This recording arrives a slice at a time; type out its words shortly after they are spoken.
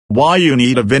Why you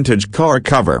need a vintage car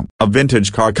cover. A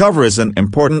vintage car cover is an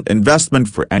important investment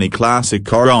for any classic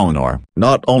car owner.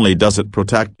 Not only does it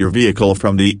protect your vehicle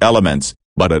from the elements,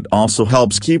 but it also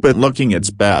helps keep it looking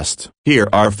its best. Here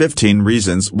are 15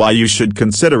 reasons why you should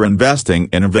consider investing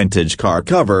in a vintage car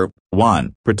cover.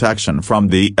 1. Protection from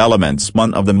the elements.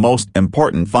 One of the most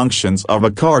important functions of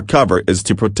a car cover is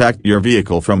to protect your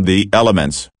vehicle from the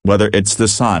elements, whether it's the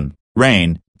sun,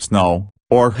 rain, snow,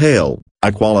 or hail.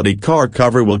 A quality car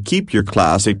cover will keep your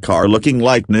classic car looking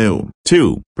like new.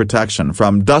 2. Protection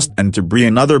from dust and debris.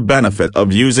 Another benefit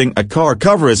of using a car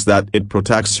cover is that it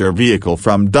protects your vehicle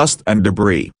from dust and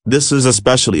debris. This is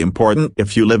especially important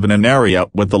if you live in an area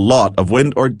with a lot of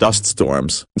wind or dust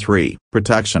storms. 3.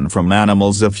 Protection from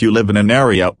animals. If you live in an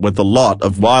area with a lot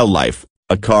of wildlife,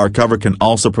 a car cover can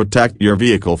also protect your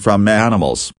vehicle from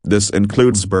animals. This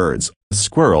includes birds,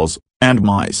 squirrels, and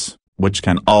mice, which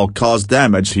can all cause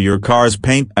damage to your car's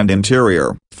paint and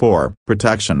interior. 4.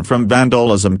 Protection from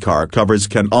vandalism. Car covers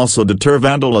can also deter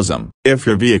vandalism. If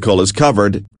your vehicle is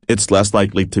covered, it's less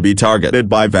likely to be targeted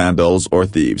by vandals or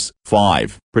thieves.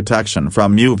 5. Protection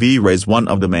from UV rays. One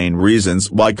of the main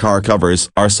reasons why car covers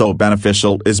are so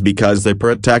beneficial is because they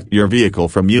protect your vehicle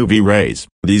from UV rays.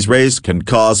 These rays can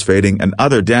cause fading and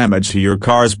other damage to your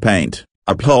car's paint,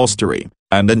 upholstery,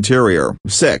 and interior.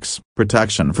 6.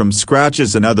 Protection from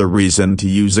scratches. Another reason to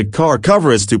use a car cover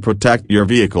is to protect your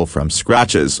vehicle from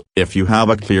scratches. If you have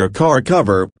a clear car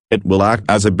cover, it will act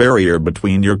as a barrier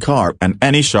between your car and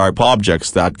any sharp objects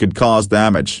that could cause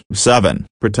damage. 7.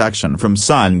 Protection from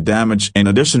sun damage. In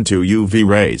addition to UV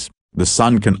rays, the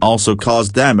sun can also cause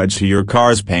damage to your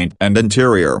car's paint and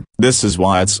interior. This is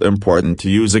why it's important to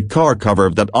use a car cover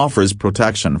that offers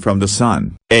protection from the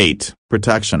sun. 8.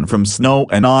 Protection from snow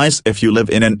and ice. If you live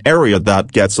in an area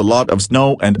that gets a lot of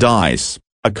snow and ice,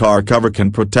 a car cover can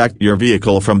protect your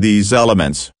vehicle from these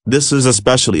elements. This is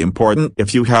especially important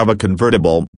if you have a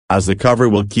convertible, as the cover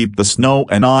will keep the snow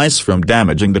and ice from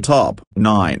damaging the top.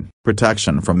 9.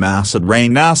 Protection from acid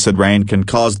rain. Acid rain can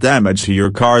cause damage to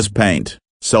your car's paint,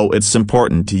 so it's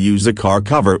important to use a car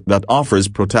cover that offers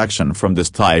protection from this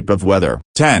type of weather.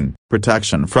 10.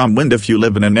 Protection from wind. If you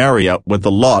live in an area with a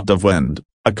lot of wind,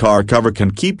 a car cover can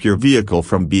keep your vehicle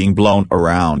from being blown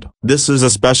around. This is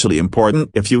especially important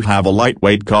if you have a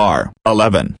lightweight car.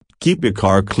 11. Keep your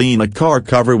car clean. A car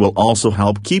cover will also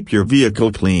help keep your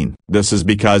vehicle clean. This is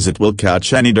because it will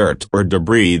catch any dirt or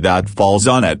debris that falls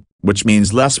on it, which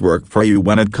means less work for you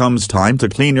when it comes time to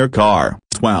clean your car.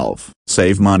 12.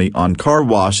 Save money on car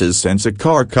washes. Since a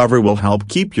car cover will help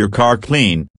keep your car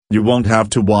clean, you won't have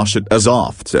to wash it as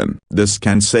often. This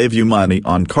can save you money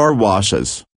on car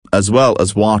washes, as well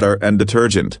as water and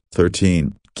detergent.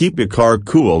 13. Keep your car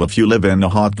cool. If you live in a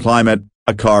hot climate,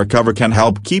 a car cover can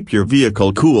help keep your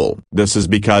vehicle cool. This is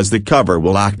because the cover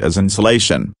will act as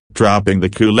insulation, trapping the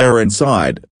cool air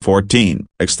inside. 14.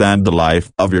 Extend the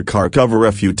life of your car cover.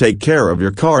 If you take care of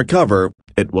your car cover,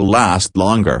 it will last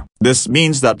longer. This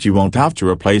means that you won't have to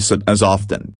replace it as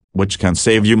often, which can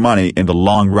save you money in the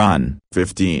long run.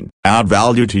 15. Add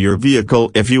value to your vehicle.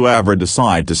 If you ever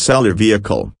decide to sell your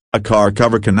vehicle, a car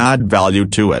cover can add value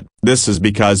to it. This is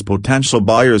because potential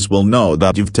buyers will know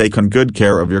that you've taken good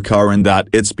care of your car and that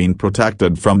it's been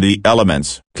protected from the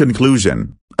elements.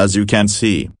 Conclusion. As you can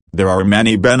see, there are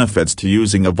many benefits to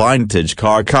using a vintage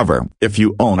car cover. If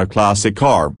you own a classic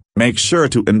car, make sure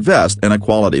to invest in a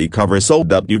quality cover so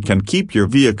that you can keep your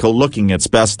vehicle looking its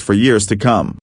best for years to come.